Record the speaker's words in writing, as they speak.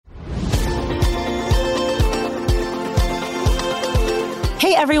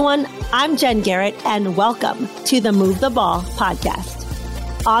Hey everyone, I'm Jen Garrett and welcome to the Move the Ball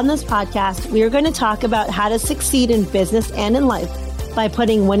podcast. On this podcast, we are going to talk about how to succeed in business and in life by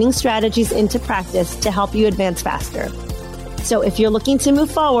putting winning strategies into practice to help you advance faster. So if you're looking to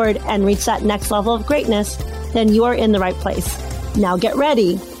move forward and reach that next level of greatness, then you are in the right place. Now get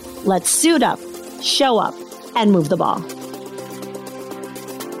ready. Let's suit up, show up, and move the ball.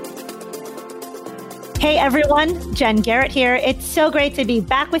 Hey everyone, Jen Garrett here. It's so great to be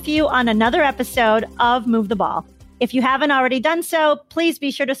back with you on another episode of Move the Ball. If you haven't already done so, please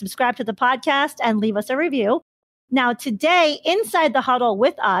be sure to subscribe to the podcast and leave us a review. Now today, inside the huddle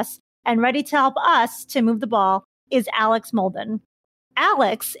with us and ready to help us to move the ball is Alex Molden.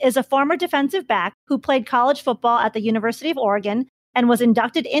 Alex is a former defensive back who played college football at the University of Oregon and was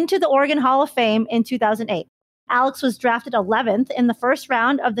inducted into the Oregon Hall of Fame in 2008. Alex was drafted 11th in the first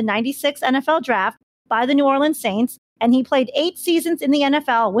round of the 96 NFL draft by the New Orleans Saints, and he played 8 seasons in the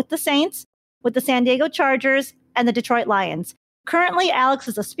NFL with the Saints, with the San Diego Chargers, and the Detroit Lions. Currently, Alex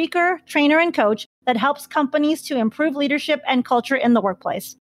is a speaker, trainer, and coach that helps companies to improve leadership and culture in the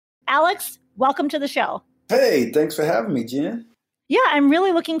workplace. Alex, welcome to the show. Hey, thanks for having me, Jen. Yeah, I'm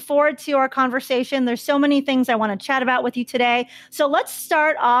really looking forward to our conversation. There's so many things I want to chat about with you today. So let's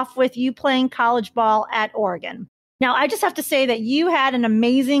start off with you playing college ball at Oregon. Now, I just have to say that you had an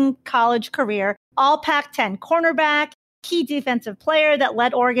amazing college career, all Pac-10 cornerback, key defensive player that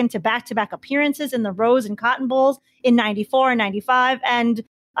led Oregon to back-to-back appearances in the Rose and Cotton Bowls in 94 and 95, and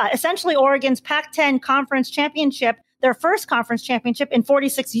essentially Oregon's Pac-10 conference championship, their first conference championship in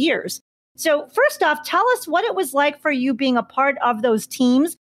 46 years. So first off, tell us what it was like for you being a part of those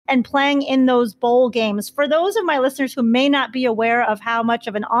teams and playing in those bowl games. For those of my listeners who may not be aware of how much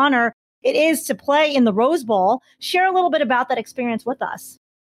of an honor it is to play in the Rose Bowl, share a little bit about that experience with us.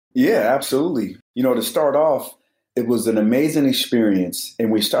 Yeah, absolutely. To start off, it was an amazing experience.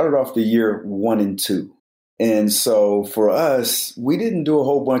 And we started off the year 1-2. And so for us, we didn't do a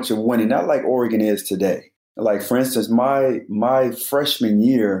whole bunch of winning, not like Oregon is today. Like, for instance, my freshman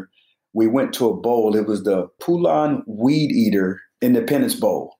year, we went to a bowl. It was the Poulin Weed Eater Independence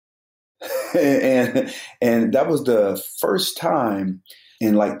Bowl. and that was the first time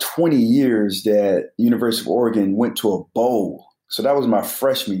in like 20 years that University of Oregon went to a bowl. So that was my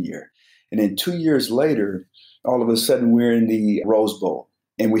freshman year. And then 2 years later, all of a sudden we're in the Rose Bowl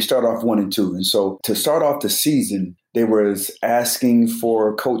and we start off 1-2. And so to start off the season, they was asking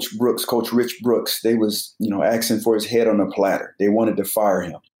for Coach Rich Brooks. They was, asking for his head on a platter. They wanted to fire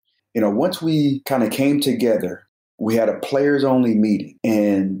him. Once we kind of came together, we had a players only meeting,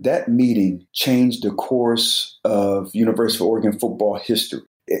 and that meeting changed the course of University of Oregon football history.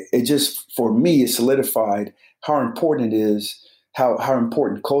 It just, for me, it solidified how important it is, how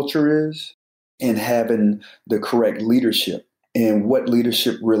important culture is, and having the correct leadership and what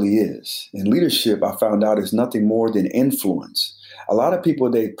leadership really is. And leadership, I found out, is nothing more than influence. A lot of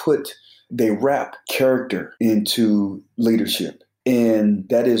people, they wrap character into leadership, and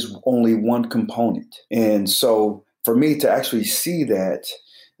that is only one component. And so for me to actually see that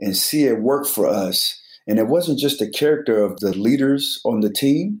and see it work for us, and it wasn't just the character of the leaders on the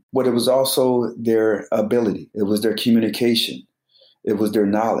team, but it was also their ability. It was their communication. It was their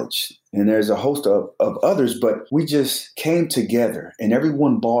knowledge. And there's a host of others, but we just came together and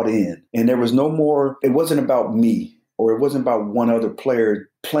everyone bought in. And there was no more, it wasn't about me, or it wasn't about one other player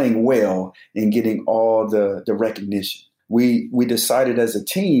playing well and getting all the recognition. We decided as a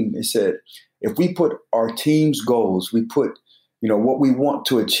team, it said, if we put our team's goals, we put, what we want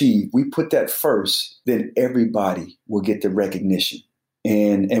to achieve, we put that first, then everybody will get the recognition.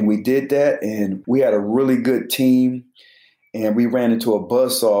 And we did that, and we had a really good team. And we ran into a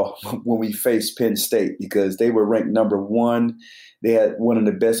buzzsaw when we faced Penn State because they were ranked number 1. They had one of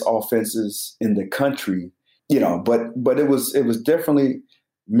the best offenses in the country, but it was definitely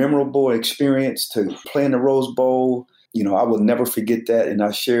memorable experience to play in the Rose Bowl. I will never forget that. And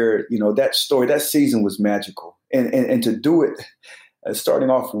I shared, that story. That season was magical. And to do it starting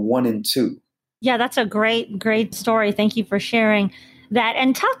off 1-2. Yeah, that's a great story. Thank you for sharing that.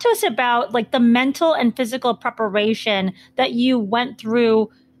 And talk to us about like the mental and physical preparation that you went through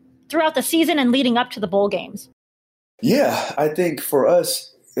throughout the season and leading up to the bowl games. Yeah, I think for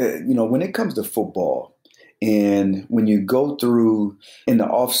us, when it comes to football and when you go through in the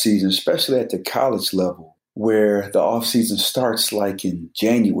off season, especially at the college level, where the off season starts like in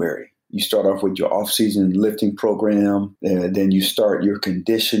January. You start off with your off-season lifting program, then you start your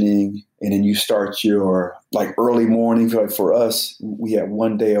conditioning, and then you start your like early morning. Like for us, we had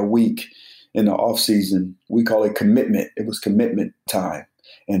 1 day a week in the off-season. We call it commitment. It was commitment time,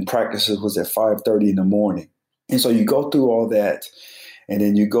 and practices was at 5:30 in the morning. And so you go through all that, And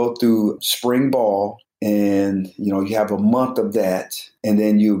then you go through spring ball and, you have a month of that. And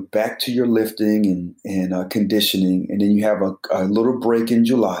then you back to your lifting and conditioning. And then you have a little break in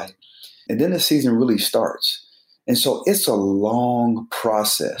July. And then the season really starts. And so it's a long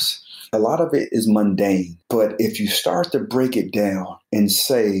process. A lot of it is mundane. But if you start to break it down and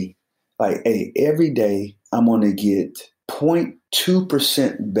say, like, hey, every day I'm going to get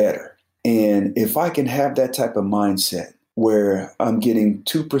 0.2% better. And if I can have that type of mindset where I'm getting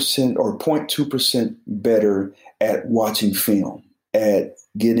 2% or 0.2% better at watching film, at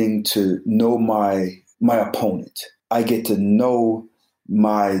getting to know my opponent, I get to know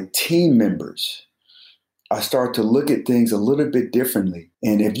my team members. I start to look at things a little bit differently.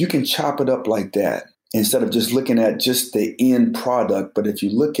 And if you can chop it up like that, instead of just looking at just the end product, but if you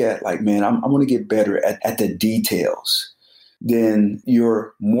look at like, man, I'm going to get better at the details, then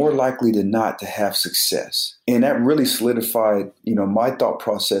you're more likely than not to have success. And that really solidified, my thought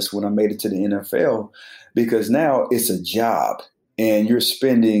process when I made it to the NFL, because now it's a job and you're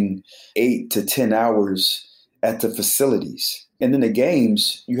spending 8 to 10 hours at the facilities. And then the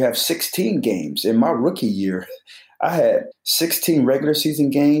games, you have 16 games. In my rookie year, I had 16 regular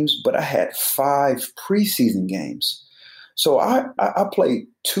season games, but I had 5 preseason games. So I played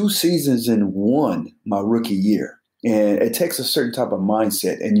 2 seasons in one my rookie year. And it takes a certain type of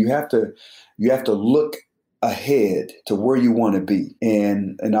mindset, and you have to look ahead to where you want to be.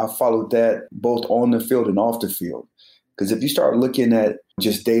 And I followed that both on the field and off the field. Because if you start looking at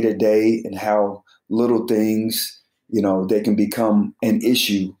just day to day and how little things, they can become an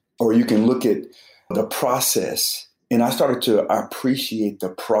issue, or you can look at the process. And I started to appreciate the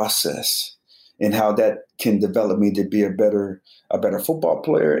process and how that can develop me to be a better football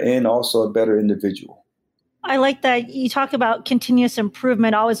player and also a better individual. I like that you talk about continuous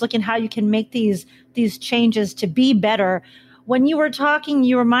improvement, always looking how you can make these changes to be better. When you were talking,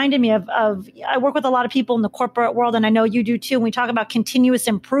 you reminded me of I work with a lot of people in the corporate world, and I know you do too. And we talk about continuous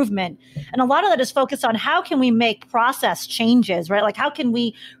improvement. And a lot of that is focused on how can we make process changes, right? Like how can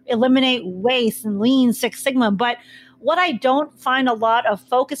we eliminate waste and Lean Six Sigma? But what I don't find a lot of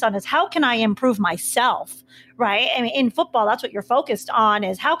focus on is how can I improve myself, right? I mean, in football, that's what you're focused on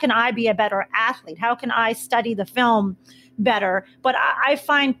is how can I be a better athlete? How can I study the film better? But I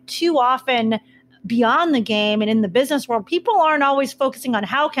find too often beyond the game and in the business world, people aren't always focusing on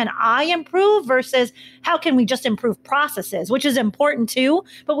how can I improve versus how can we just improve processes, which is important too.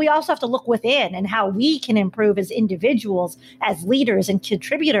 But we also have to look within and how we can improve as individuals, as leaders and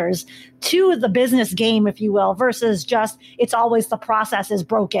contributors to the business game, if you will, versus just it's always the process is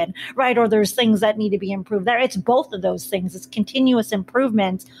broken, right? Or there's things that need to be improved there. It's both of those things. It's continuous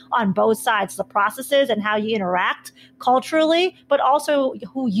improvement on both sides, the processes and how you interact culturally, but also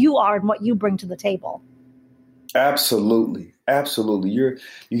who you are and what you bring to the table. Absolutely. Absolutely. You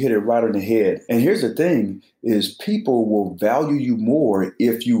hit it right on the head. And here's the thing is people will value you more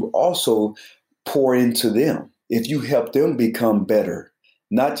if you also pour into them, if you help them become better,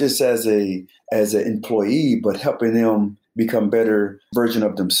 not just as an employee, but helping them become better version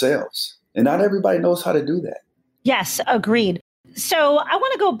of themselves. And not everybody knows how to do that. Yes, agreed. So I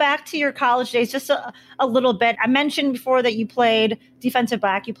want to go back to your college days just a little bit. I mentioned before that you played defensive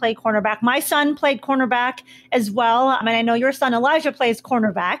back, you played cornerback. My son played cornerback as well. I mean, I know your son Elijah plays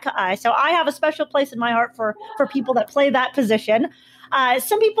cornerback. So I have a special place in my heart for people that play that position.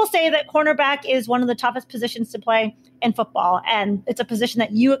 Some people say that cornerback is one of the toughest positions to play in football, and it's a position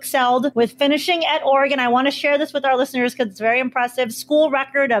that you excelled with finishing at Oregon. I want to share this with our listeners because it's very impressive. School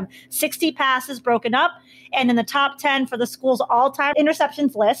record of 60 passes broken up and in the top 10 for the school's all-time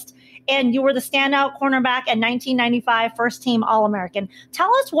interceptions list. And you were the standout cornerback and 1995 first-team All-American.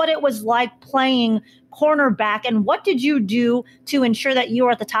 Tell us what it was like playing cornerback, and what did you do to ensure that you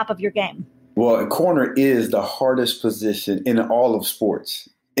were at the top of your game? Well, a corner is the hardest position in all of sports,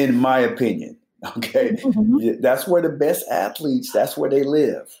 in my opinion. Okay. Mm-hmm. That's where the best athletes, that's where they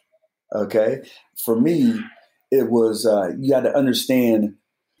live. Okay. For me, it was, you got to understand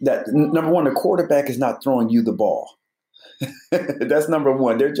that number one, the quarterback is not throwing you the ball. That's number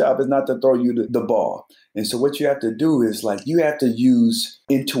one. Their job is not to throw you the ball. And so what you have to do is you have to use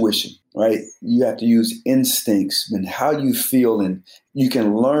intuition, right? You have to use instincts and how you feel. And you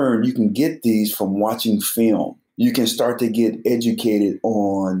can learn, you can get these from watching film. You can start to get educated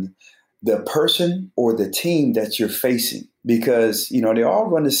on the person or the team that you're facing because, they all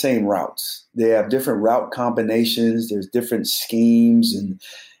run the same routes. They have different route combinations. There's different schemes and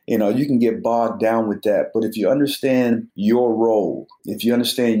you can get bogged down with that. But if you understand your role, if you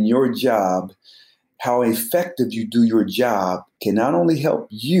understand your job, how effective you do your job can not only help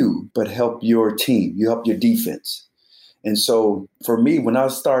you, but help your team. You help your defense. And so for me, when I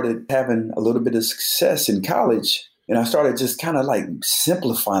started having a little bit of success in college, and I started just kind of like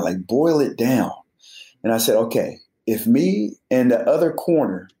simplifying, like boil it down. And I said, okay, if me and the other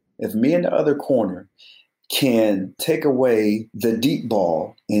corner can take away the deep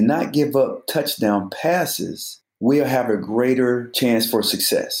ball and not give up touchdown passes, we'll have a greater chance for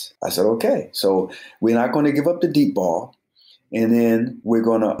success. I said, okay, so we're not going to give up the deep ball. And then we're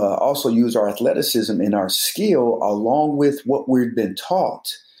going to also use our athleticism and our skill along with what we've been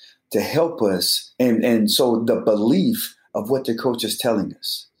taught to help us. And so the belief of what the coach is telling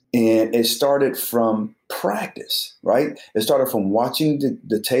us. And it started from practice, right? It started from watching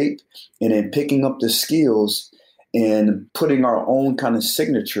the tape and then picking up the skills and putting our own kind of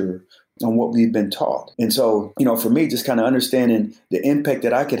signature on what we've been taught. And so, for me, just kind of understanding the impact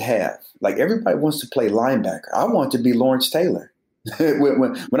that I could have. Like everybody wants to play linebacker. I want to be Lawrence Taylor.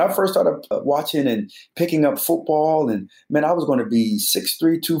 when I first started watching and picking up football, and man, I was going to be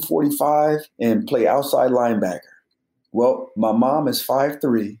 6'3", 245 and play outside linebacker. Well, my mom is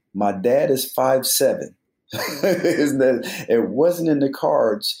 5'3", my dad is 5'7". It wasn't in the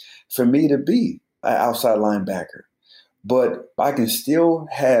cards for me to be an outside linebacker. But I can still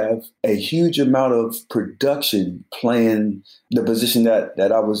have a huge amount of production playing the position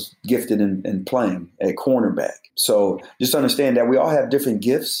that I was gifted in playing at cornerback. So just understand that we all have different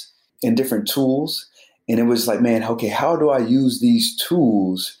gifts and different tools. And it was like, man, okay, how do I use these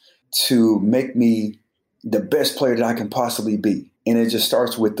tools to make me the best player that I can possibly be? And it just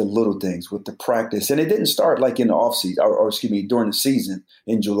starts with the little things, with the practice. And it didn't start like in the offseason, or during the season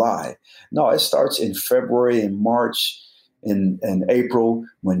in July. No, it starts in February and March and April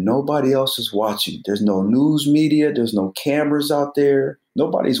when nobody else is watching. There's no news media. There's no cameras out there.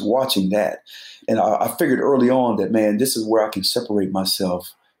 Nobody's watching that. And I figured early on that, man, this is where I can separate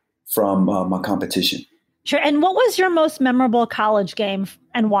myself from my competition. Sure. And what was your most memorable college game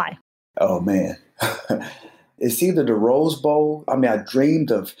and why? Oh, man. It's either the Rose Bowl. I mean, I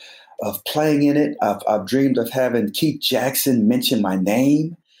dreamed of playing in it. I've dreamed of having Keith Jackson mention my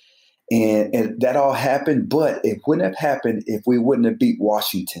name. And that all happened, but it wouldn't have happened if we wouldn't have beat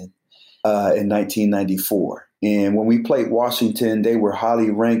Washington in 1994. And when we played Washington, they were highly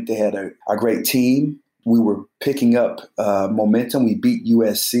ranked. They had a great team. We were picking up momentum. We beat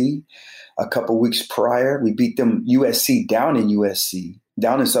USC a couple weeks prior. We beat them USC, down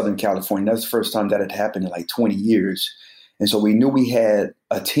in Southern California. That's the first time that had happened in like 20 years. And so we knew we had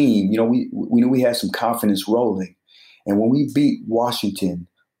a team. We knew we had some confidence rolling. And when we beat Washington,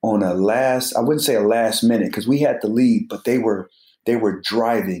 on I wouldn't say a last minute because we had the lead, but they were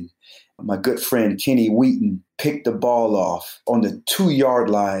driving. My good friend Kenny Wheaton picked the ball off on the 2-yard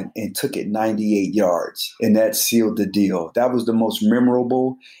line and took it 98 yards. And that sealed the deal. That was the most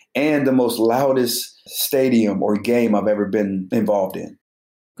memorable and the most loudest stadium or game I've ever been involved in.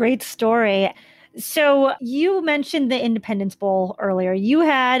 Great story. So you mentioned the Independence Bowl earlier. You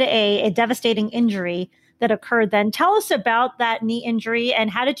had a devastating injury that occurred then. Tell us about that knee injury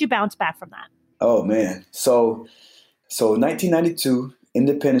and how did you bounce back from that? Oh, man. So 1992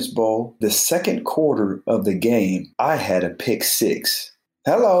 Independence Bowl, the second quarter of the game, I had a pick six.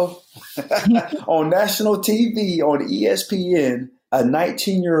 Hello. On national TV, on ESPN, a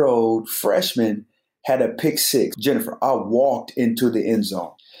 19-year-old freshman had a pick six. Jennifer, I walked into the end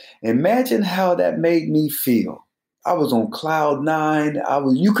zone. Imagine how that made me feel. I was on cloud nine.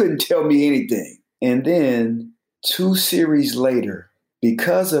 You couldn't tell me anything. And then 2 series later,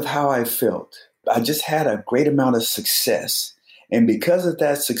 because of how I felt, I just had a great amount of success. And because of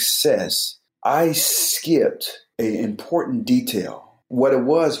that success, I skipped an important detail. What it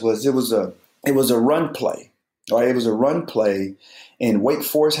was it was a run play. Right? It was a run play, and Wake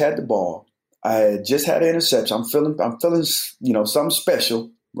Forest had the ball. I had just had an interception. I'm feeling something special,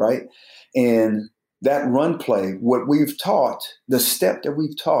 right? And that run play, what we've taught, the step that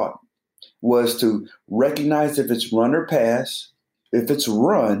we've taught was to recognize if it's run or pass. If it's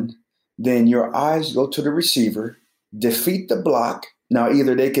run, then your eyes go to the receiver, defeat the block. Now,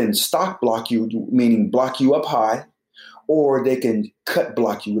 either they can stock block you, meaning block you up high, or they can cut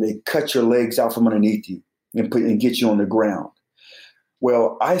block you. They cut your legs out from underneath you and get you on the ground.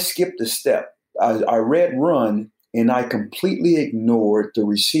 Well, I skipped a step. I read run, and I completely ignored the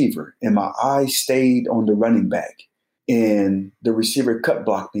receiver, and my eyes stayed on the running back. And the receiver cut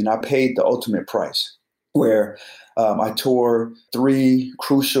blocked me, and I paid the ultimate price, where I tore 3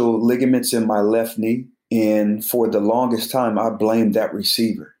 crucial ligaments in my left knee. And for the longest time, I blamed that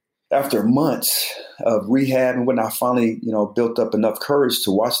receiver. After months of rehab, and when I finally, built up enough courage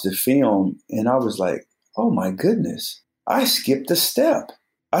to watch the film, and I was like, oh my goodness, I skipped a step.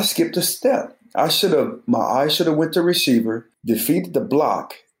 I skipped a step. My eye should have went to receiver, defeated the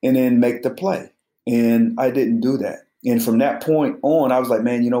block, and then make the play. And I didn't do that. And from that point on, I was like,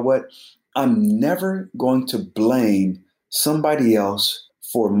 man, you know what? I'm never going to blame somebody else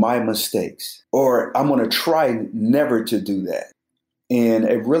for my mistakes, or I'm going to try never to do that. And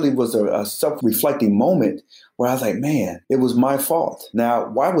it really was a self-reflecting moment where I was like, man, it was my fault. Now,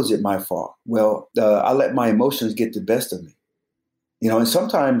 why was it my fault? Well, I let my emotions get the best of me. And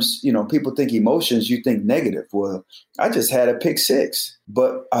sometimes, people think emotions, you think negative. Well, I just had a pick six,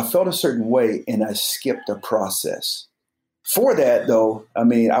 but I felt a certain way and I skipped a process. For that, though, I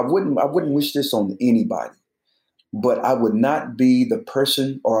wouldn't wish this on anybody, but I would not be the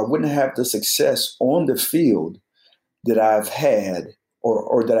person, or I wouldn't have the success on the field that I've had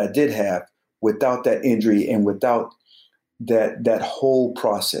or that I did have without that injury and without that whole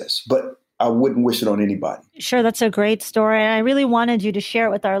process. But I wouldn't wish it on anybody. Sure, that's a great story. And I really wanted you to share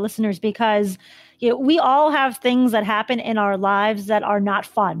it with our listeners because we all have things that happen in our lives that are not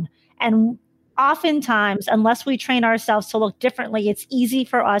fun. And oftentimes, unless we train ourselves to look differently, it's easy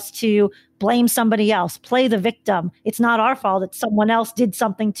for us to blame somebody else, play the victim. It's not our fault that someone else did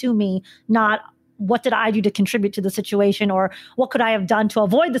something to me, not what did I do to contribute to the situation, or what could I have done to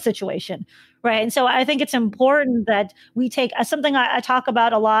avoid the situation, right? And so I think it's important that we take something I talk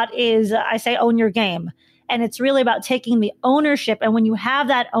about a lot is I say own your game. And it's really about taking the ownership. And when you have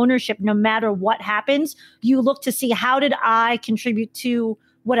that ownership, no matter what happens, you look to see how did I contribute to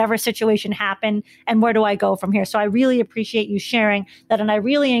whatever situation happened and where do I go from here? So I really appreciate you sharing that. And I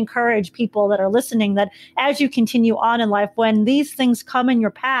really encourage people that are listening that as you continue on in life, when these things come in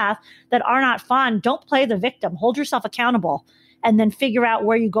your path that are not fun, don't play the victim, hold yourself accountable, and then figure out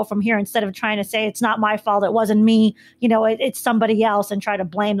where you go from here instead of trying to say, it's not my fault, it wasn't me, it's somebody else, and try to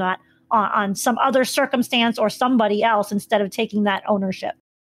blame that on some other circumstance or somebody else instead of taking that ownership.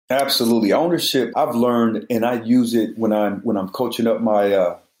 Absolutely. Ownership, I've learned, and I use it when I'm coaching up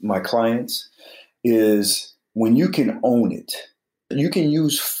my clients, is when you can own it. You can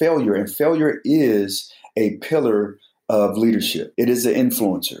use failure, and failure is a pillar of leadership. It is an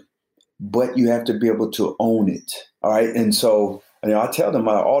influencer, but you have to be able to own it. All right. And so I tell them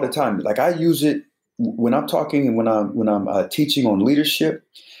all the time, like I use it when I'm talking and when I'm teaching on leadership.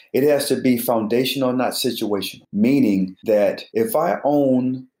 It has to be foundational, not situational, meaning that if I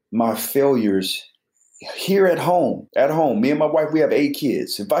own my failures here at home, me and my wife, we have 8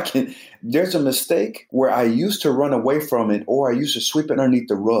 kids. There's a mistake where I used to run away from it or I used to sweep it underneath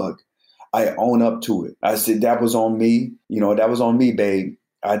the rug. I own up to it. I said, that was on me. That was on me, babe.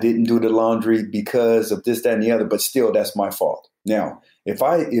 I didn't do the laundry because of this, that, and the other, but still that's my fault. Now, if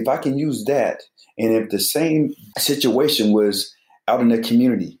I can use that, and if the same situation was out in the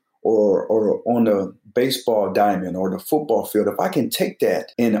community or on the baseball diamond or the football field, if I can take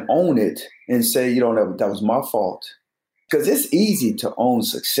that and own it and say, that was my fault. Because it's easy to own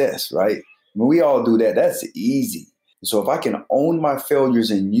success, right? When we all do that, that's easy. So if I can own my failures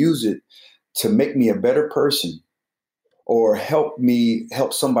and use it to make me a better person or help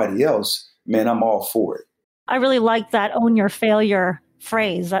somebody else, man, I'm all for it. I really like that own your failure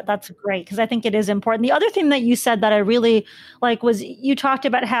phrase. That's great because I think it is important. The other thing that you said that I really like was you talked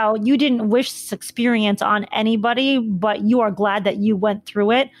about how you didn't wish this experience on anybody, but you are glad that you went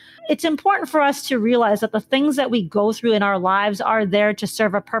through it. It's important for us to realize that the things that we go through in our lives are there to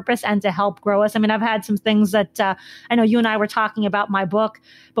serve a purpose and to help grow us. I mean, I've had some things that I know you and I were talking about my book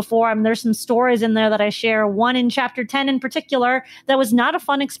before. There's some stories in there that I share. One in chapter 10 in particular, that was not a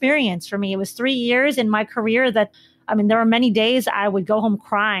fun experience for me. It was 3 years in my career that there were many days I would go home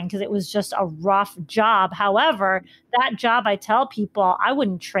crying because it was just a rough job. However, that job, I tell people, I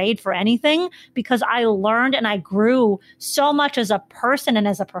wouldn't trade for anything because I learned and I grew so much as a person and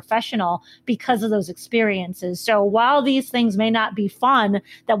as a professional because of those experiences. So while these things may not be fun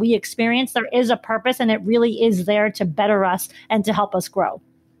that we experience, there is a purpose and it really is there to better us and to help us grow.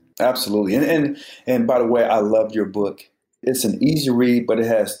 Absolutely. And by the way, I loved your book. It's an easy read, but it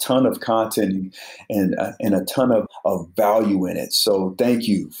has a ton of content and a ton of value in it. So thank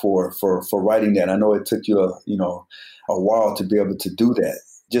you for writing that. I know it took you a while to be able to do that,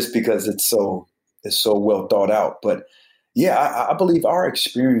 just because it's so well thought out. But yeah, I believe our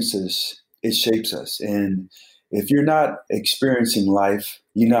experiences, it shapes us. And if you're not experiencing life,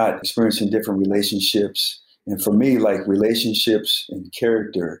 you're not experiencing different relationships. And for me, like relationships and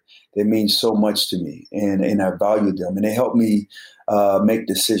character, they mean so much to me, and I value them, and they help me make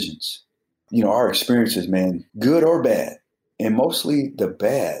decisions. Our experiences, man, good or bad, and mostly the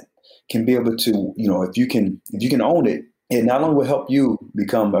bad, can be able to, if you can own it, it not only will help you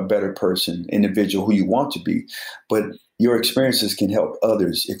become a better person, individual who you want to be, but your experiences can help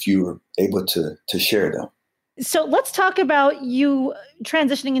others if you're able to share them. So let's talk about you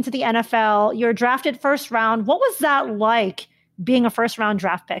transitioning into the NFL. You're drafted first round. What was that like, being a first round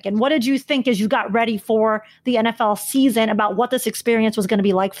draft pick? And what did you think as you got ready for the NFL season about what this experience was going to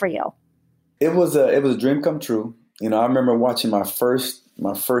be like for you? It was a dream come true. I remember watching my first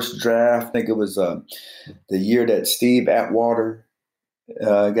draft. I think it was the year that Steve Atwater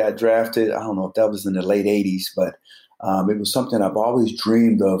got drafted. I don't know if that was in the late 80s, but it was something I've always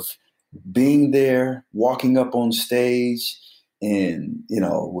dreamed of, being there, walking up on stage, and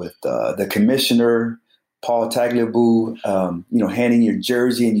with the commissioner, Paul Tagliabue, handing your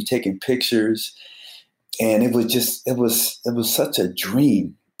jersey and you taking pictures, and it was such a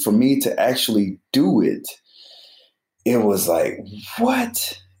dream for me to actually do it. It was like,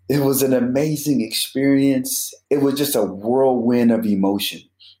 what? It was an amazing experience. It was just a whirlwind of emotion.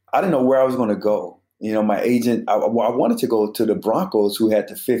 I didn't know where I was going to go. My agent, I wanted to go to the Broncos, who had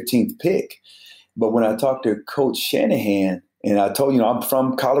the 15th pick. But when I talked to Coach Shanahan, and I told I'm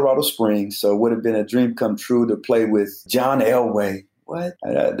from Colorado Springs, so it would have been a dream come true to play with John Elway. What?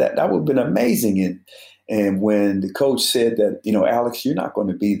 That would have been amazing. And when the coach said that, Alex, you're not going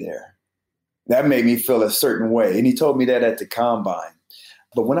to be there, that made me feel a certain way. And he told me that at the combine.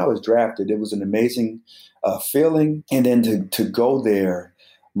 But when I was drafted, it was an amazing feeling. And then to go there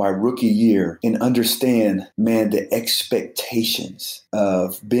my rookie year and understand, man, the expectations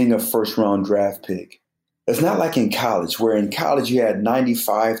of being a first round draft pick. It's not like in college, where in college you had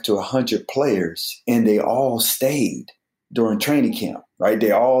 95 to 100 players and they all stayed during training camp, right?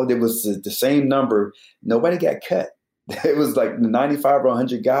 There was the same number. Nobody got cut. It was like 95 or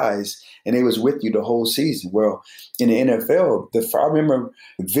 100 guys, and they was with you the whole season. Well, in the NFL, I remember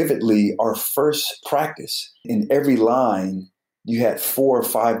vividly our first practice. In every line, you had 4 or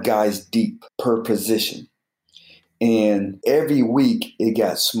 5 guys deep per position. And every week, it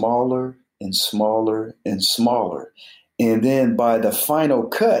got smaller and smaller and smaller. And then by the final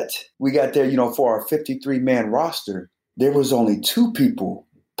cut, we got there, for our 53-man roster, there was only 2 people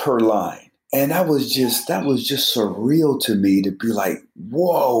per line. And that was just surreal to me, to be like,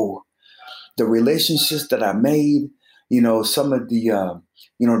 whoa, the relationships that I made, some of the,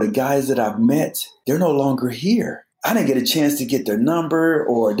 the guys that I've met, they're no longer here. I didn't get a chance to get their number,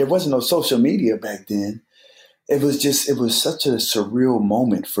 or there wasn't no social media back then. It was such a surreal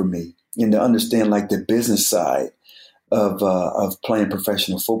moment for me, and to understand like the business side of playing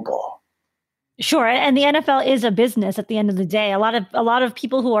professional football. Sure. And the NFL is a business at the end of the day. A lot of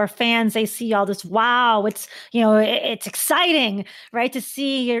people who are fans, they see all this, wow, it's, it's exciting, right? To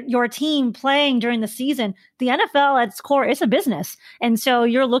see your team playing during the season. The NFL at its core is a business. And so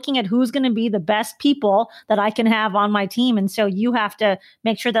you're looking at who's going to be the best people that I can have on my team. And so you have to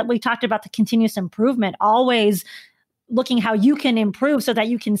make sure that we talked about the continuous improvement, always looking how you can improve so that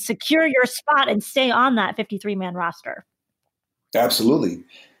you can secure your spot and stay on that 53-man roster. Absolutely.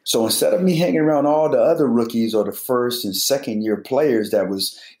 So instead of me hanging around all the other rookies or the first and second year players that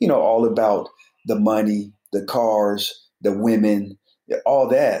was, all about the money, the cars, the women, all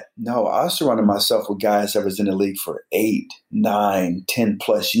that. No, I surrounded myself with guys that was in the league for 8, 9, 10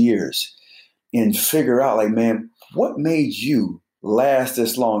 plus years, and figure out like, man, what made you last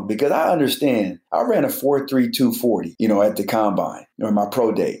this long? Because I understand I ran a 4.32 40, at the combine or my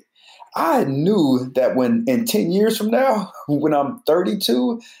pro day. I knew that when in 10 years from now, when I'm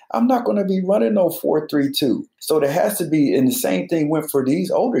 32, I'm not going to be running no 4.32. So there has to be, and the same thing went for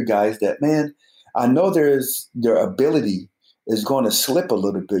these older guys, that, man, I know their ability is going to slip a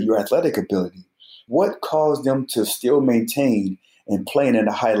little bit, your athletic ability. What caused them to still maintain and playing at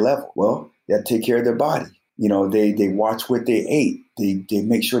a high level? Well, they have to take care of their body. They watch what they ate. They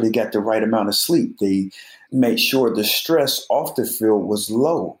make sure they got the right amount of sleep. They make sure the stress off the field was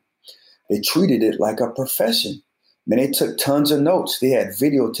low. They treated it like a profession. Man, they took tons of notes. They had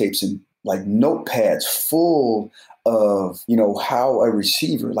videotapes and like notepads full of, how a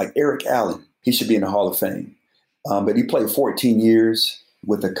receiver like Eric Allen, he should be in the Hall of Fame. But he played 14 years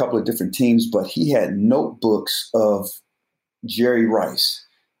with a couple of different teams, but he had notebooks of Jerry Rice,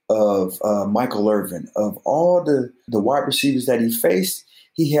 of Michael Irvin, of all the wide receivers that he faced.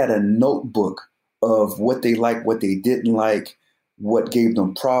 He had a notebook of what they liked, what they didn't like, what gave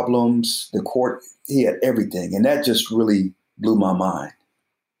them problems, the court. He had everything. And that just really blew my mind.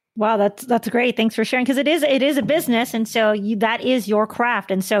 Wow, that's great. Thanks for sharing. Because it is a business. And so that is your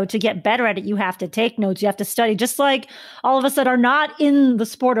craft. And so to get better at it, you have to take notes. You have to study. Just like all of us that are not in the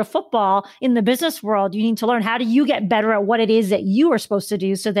sport of football, in the business world, you need to learn how do you get better at what it is that you are supposed to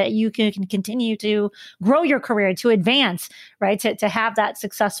do so that you can continue to grow your career, to advance, right? To have that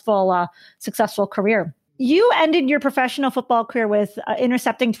successful career. You ended your professional football career with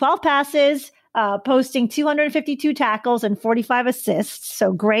intercepting 12 passes, posting 252 tackles and 45 assists.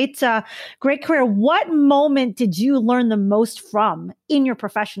 So great career. What moment did you learn the most from in your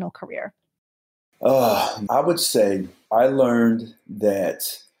professional career? I would say I learned that.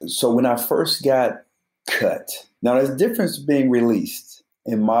 So when I first got cut, now there's a difference being released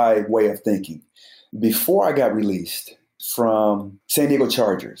in my way of thinking. Before I got released from San Diego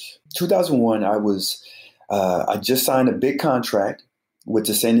Chargers, 2001, I just signed a big contract with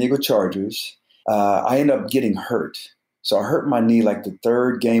the San Diego Chargers. I ended up getting hurt. So I hurt my knee like the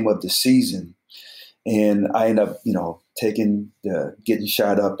third game of the season. And I ended up, getting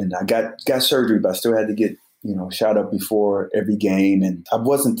shot up, and I got surgery, but I still had to get, shot up before every game. And I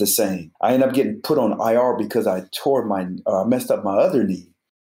wasn't the same. I ended up getting put on IR because I messed up my other knee.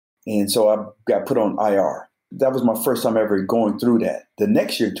 And so I got put on IR. That was my first time ever going through that. The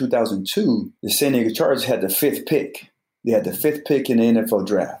next year, 2002, the San Diego Chargers had the 5th pick. They had the 5th pick in the NFL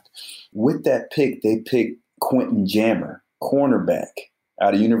draft. With that pick, they picked Quentin Jammer, cornerback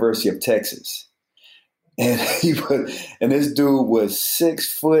out of University of Texas. And this dude was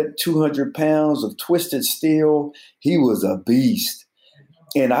 6 foot, 200 pounds of twisted steel. He was a beast.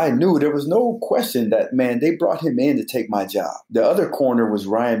 And I knew there was no question that, man, they brought him in to take my job. The other corner was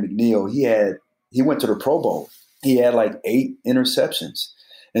Ryan McNeil. He went to the Pro Bowl. He had like 8 interceptions.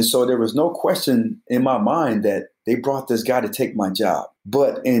 And so there was no question in my mind that they brought this guy to take my job.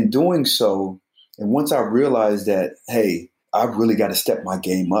 But in doing so, and once I realized that, hey, I really got to step my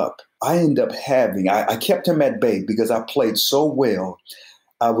game up, I ended up I kept him at bay because I played so well.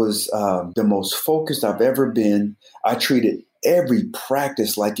 I was the most focused I've ever been. I treated every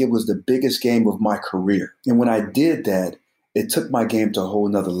practice like it was the biggest game of my career. And when I did that, it took my game to a whole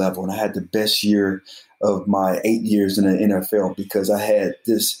nother level. And I had the best year of my 8 years in the NFL because I had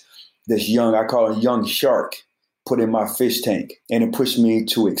this I call it young shark, put in my fish tank, and it pushed me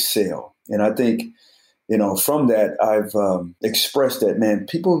to excel. And I think, from that, I've expressed that, man,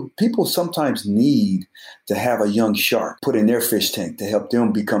 people sometimes need to have a young shark put in their fish tank to help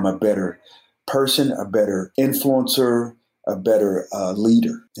them become a better person, a better influencer, a better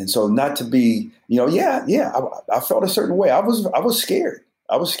leader. And so not to be, I felt a certain way. I was scared.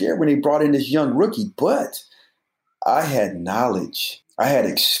 I was scared when they brought in this young rookie, but I had knowledge, I had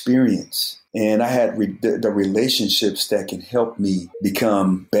experience, and I had the relationships that can help me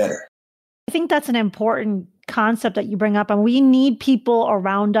become better. I think that's an important concept that you bring up. And we need people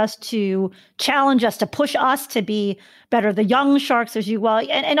around us to challenge us, to push us to be better. The young sharks, as you well.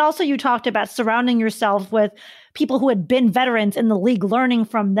 And also you talked about surrounding yourself with people who had been veterans in the league, learning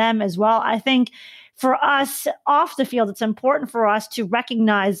from them as well. I think for us off the field, it's important for us to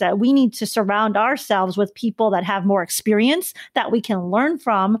recognize that we need to surround ourselves with people that have more experience that we can learn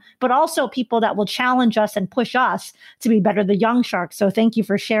from, but also people that will challenge us and push us to be better, the young sharks. So thank you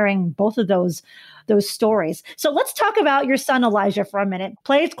for sharing both of those stories. So let's talk about your son, Elijah, for a minute.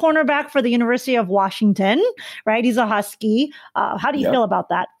 Plays cornerback for the University of Washington, right? He's a Husky. How do you feel about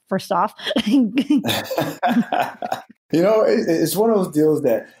that, first off? It's one of those deals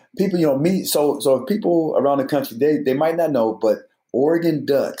that people, meet. So if people around the country, they might not know, but Oregon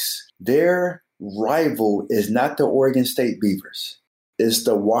Ducks, their rival is not the Oregon State Beavers. It's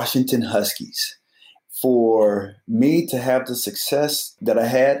the Washington Huskies. For me to have the success that I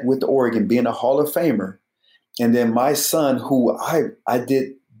had with Oregon, being a Hall of Famer, and then my son, who I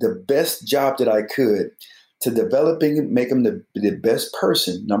did the best job that I could to developing him, make him the best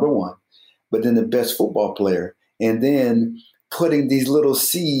person, number one, but then the best football player, and then putting these little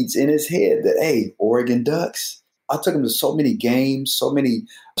seeds in his head that, hey, Oregon Ducks. I took him to so many games, so many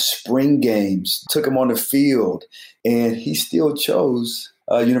spring games, took him on the field, and he still chose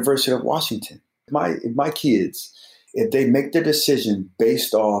University of Washington. My kids, if they make their decision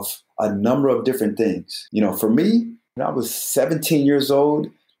based off a number of different things, for me, when I was 17 years old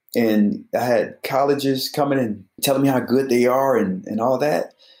and I had colleges coming and telling me how good they are and all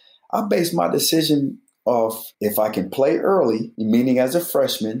that, I based my decision off if I can play early, meaning as a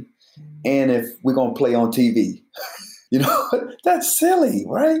freshman, and if we're going to play on TV. That's silly,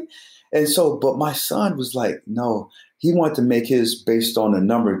 right? And so, but my son was like, no, he wanted to make his based on a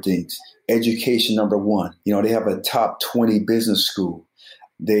number of things. Education, number one. They have a top 20 business school.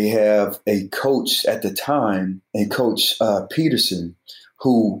 They have a coach at the time, and Coach Peterson,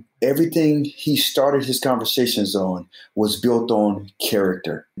 who everything he started his conversations on was built on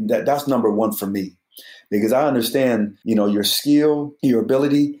character. That's number one for me, because I understand, your skill, your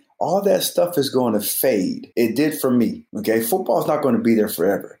ability, all that stuff is going to fade. It did for me. Okay. Football is not going to be there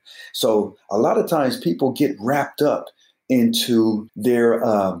forever. So a lot of times people get wrapped up into their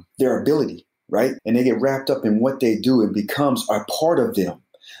ability, right? And they get wrapped up in what they do and becomes a part of them.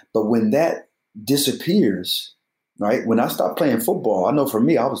 But when that disappears, right? When I stopped playing football, I know for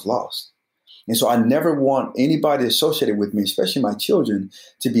me, I was lost. And so I never want anybody associated with me, especially my children,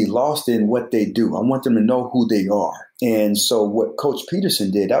 to be lost in what they do. I want them to know who they are. And so what Coach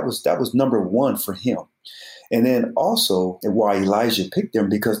Peterson did, that was number one for him. And then also why Elijah picked them,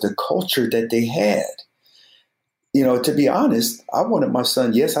 because the culture that they had. You know, to be honest, I wanted my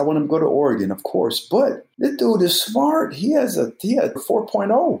son, yes, I want him to go to Oregon, of course, but this dude is smart. He had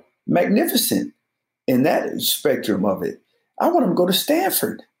 4.0, magnificent in that spectrum of it. I want him to go to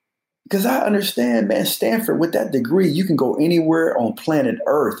Stanford. Because I understand, man, Stanford, with that degree, you can go anywhere on planet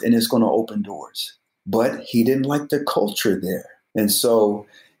Earth and it's going to open doors. But he didn't like the culture there. And so,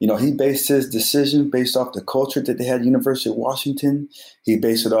 you know, he based his decision based off the culture that they had at University of Washington. He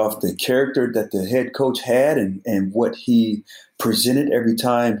based it off the character that the head coach had and what he presented every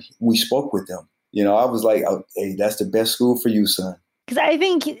time we spoke with him. You know, I was like, oh, hey, that's the best school for you, son. Because I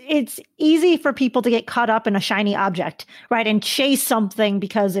think it's easy for people to get caught up in a shiny object, right? And chase something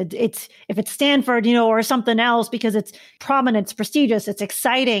because it's if it's Stanford, you know, or something else because it's prominent, it's prestigious, it's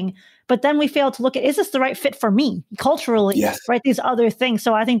exciting. But then we fail to look at, is this the right fit for me culturally, yes. Right? These other things.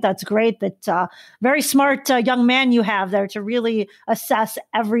 So I think that's great that very smart young man you have there to really assess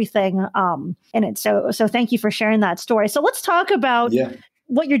everything in it. So thank you for sharing that story. So let's talk about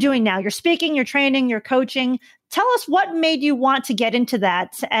what you're doing now. You're speaking, you're training, you're coaching. Tell us what made you want to get into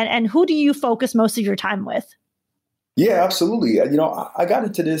that and who do you focus most of your time with? Yeah, absolutely. You know, I got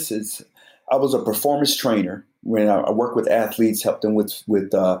into this as I was a performance trainer when I worked with athletes, helped them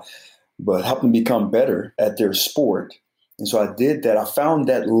but help them become better at their sport. And so I did that. I found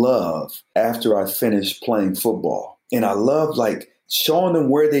that love after I finished playing football. And I love like showing them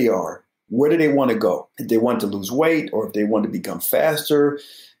where they are. Where do they want to go? If they want to lose weight or if they want to become faster,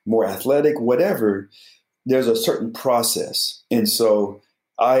 more athletic, whatever, there's a certain process. And so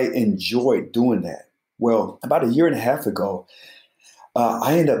I enjoyed doing that. Well, about 1.5 years ago,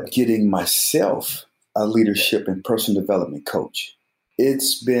 I ended up getting myself a leadership and personal development coach.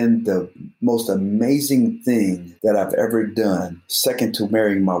 It's been the most amazing thing that I've ever done, second to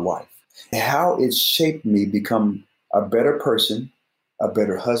marrying my wife. How it's shaped me become a better person, a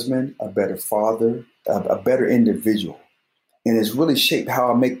better husband, a better father, a better individual. And it's really shaped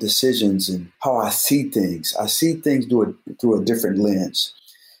how I make decisions and how I see things. I see things through a different lens.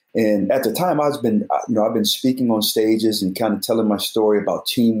 And at the time, I've been speaking on stages and kind of telling my story about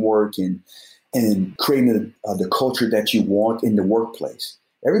teamwork and creating the culture that you want in the workplace.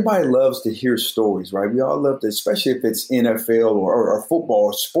 Everybody loves to hear stories, right? We all love to, especially if it's NFL or football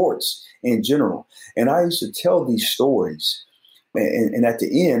or sports in general. And I used to tell these stories. And at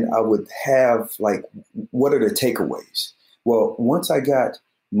the end, I would have like, what are the takeaways? Well, once I got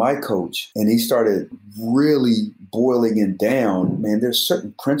my coach and he started really boiling it down, man, there's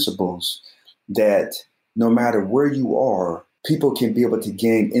certain principles that no matter where you are, people can be able to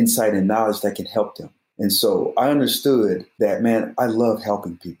gain insight and knowledge that can help them. And so I understood that, man, I love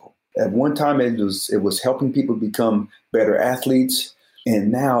helping people. At one time, it was helping people become better athletes.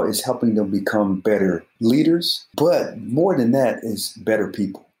 And now it's helping them become better leaders. But more than that is better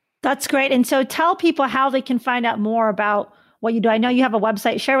people. That's great. And so tell people how they can find out more about what you do. I know you have a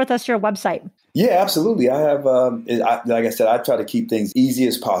website. Share with us your website. Yeah, absolutely. I have, like I said, I try to keep things easy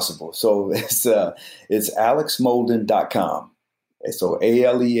as possible. So it's alexmolden.com. So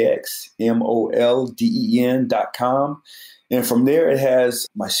ALEXMOLDEN.com. And from there, it has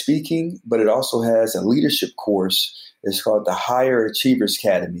my speaking, but it also has a leadership course. It's called the Higher Achievers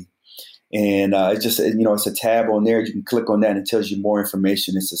Academy. And it's just, it's a tab on there. You can click on that and it tells you more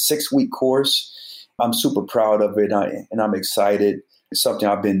information. It's a 6-week course. I'm super proud of it and I'm excited. It's something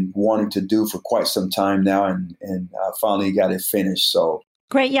I've been wanting to do for quite some time now and I finally got it finished. So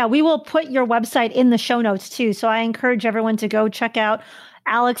great. Yeah, we will put your website in the show notes too. So I encourage everyone to go check out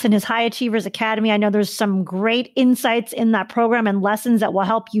Alex and his High Achievers Academy. I know there's some great insights in that program and lessons that will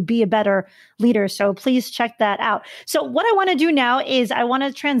help you be a better leader. So please check that out. So what I want to do now is I want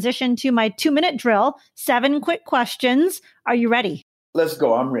to transition to my 2-minute drill, 7 quick questions. Are you ready? Let's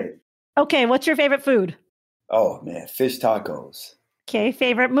go. I'm ready. Okay. What's your favorite food? Oh, man. Fish tacos. Okay.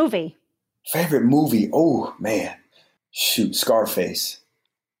 Favorite movie? Favorite movie? Oh, man. Shoot. Scarface.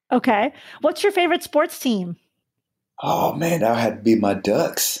 Okay. What's your favorite sports team? Oh, man, that had to be my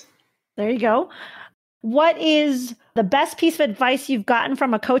Ducks. There you go. What is the best piece of advice you've gotten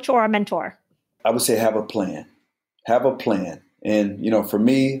from a coach or a mentor? I would say have a plan. Have a plan. And, for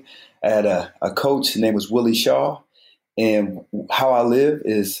me, I had a coach. His name was Willie Shaw. And how I live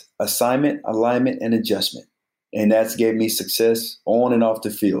is assignment, alignment, and adjustment. And that's gave me success on and off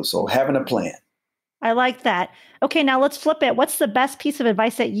the field. So having a plan. I like that. Okay, now let's flip it. What's the best piece of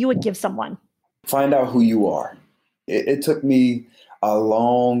advice that you would give someone? Find out who you are. It took me a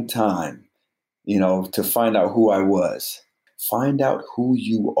long time, to find out who I was. Find out who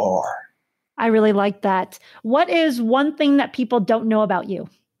you are. I really like that. What is one thing that people don't know about you?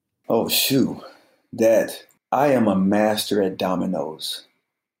 Oh, shoot. That I am a master at dominoes.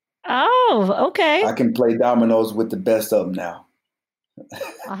 Oh, okay. I can play dominoes with the best of them now.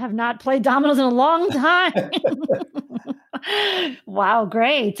 I have not played dominoes in a long time. Wow,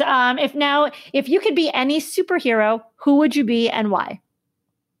 great. If you could be any superhero, who would you be and why?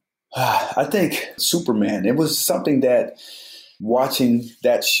 I think Superman. It was something that watching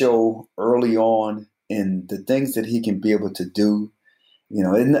that show early on and the things that he can be able to do,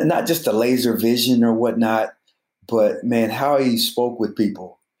 and not just the laser vision or whatnot, but man, how he spoke with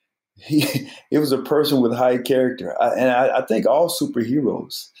people. It was a person with high character. I think all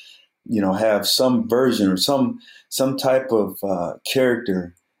superheroes, have some version or some type of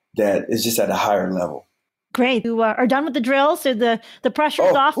character that is just at a higher level. Great. You are done with the drill, so the pressure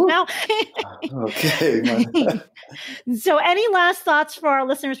is off now. Okay. So any last thoughts for our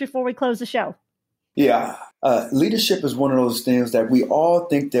listeners before we close the show? Yeah. Leadership is one of those things that we all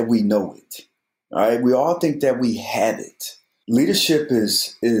think that we know it. All right. We all think that we have it. Leadership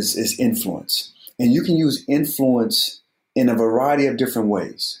is influence, and you can use influence in a variety of different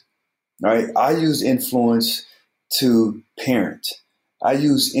ways. Right? I use influence to parent. I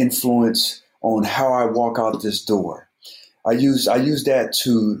use influence on how I walk out this door. I use that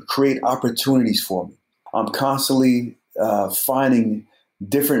to create opportunities for me. I'm constantly finding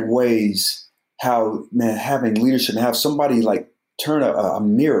different ways how, having leadership and have somebody like turn a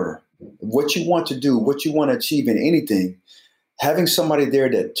mirror, what you want to do, what you want to achieve in anything. Having somebody there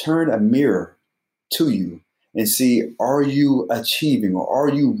that turn a mirror to you and see, are you achieving or are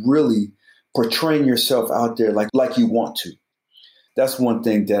you really portraying yourself out there like you want to? That's one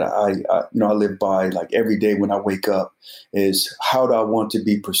thing that I live by like every day when I wake up is how do I want to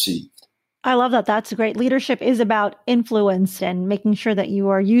be perceived? I love that. That's great. Leadership is about influence and making sure that you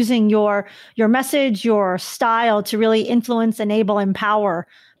are using your message, your style to really influence, enable, empower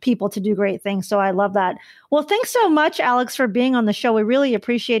people to do great things. So I love that. Well, thanks so much, Alex, for being on the show. We really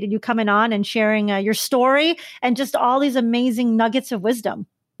appreciated you coming on and sharing your story and just all these amazing nuggets of wisdom.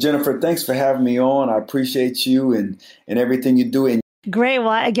 Jennifer, thanks for having me on. I appreciate you and everything you do. Great.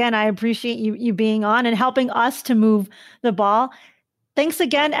 Well, again, I appreciate you being on and helping us to move the ball. Thanks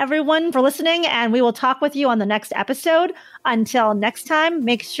again, everyone, for listening, and we will talk with you on the next episode. Until next time,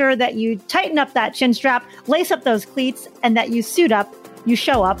 make sure that you tighten up that chin strap, lace up those cleats, and that you suit up, you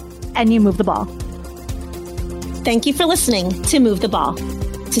show up, and you move the ball. Thank you for listening to Move the Ball.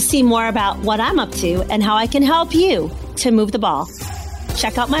 To see more about what I'm up to and how I can help you to move the ball,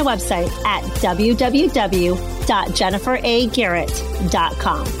 check out my website at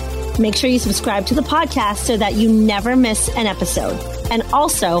www.jenniferagarrett.com. Make sure you subscribe to the podcast so that you never miss an episode. And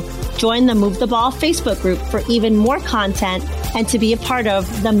also join the Move the Ball Facebook group for even more content and to be a part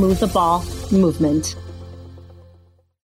of the Move the Ball movement.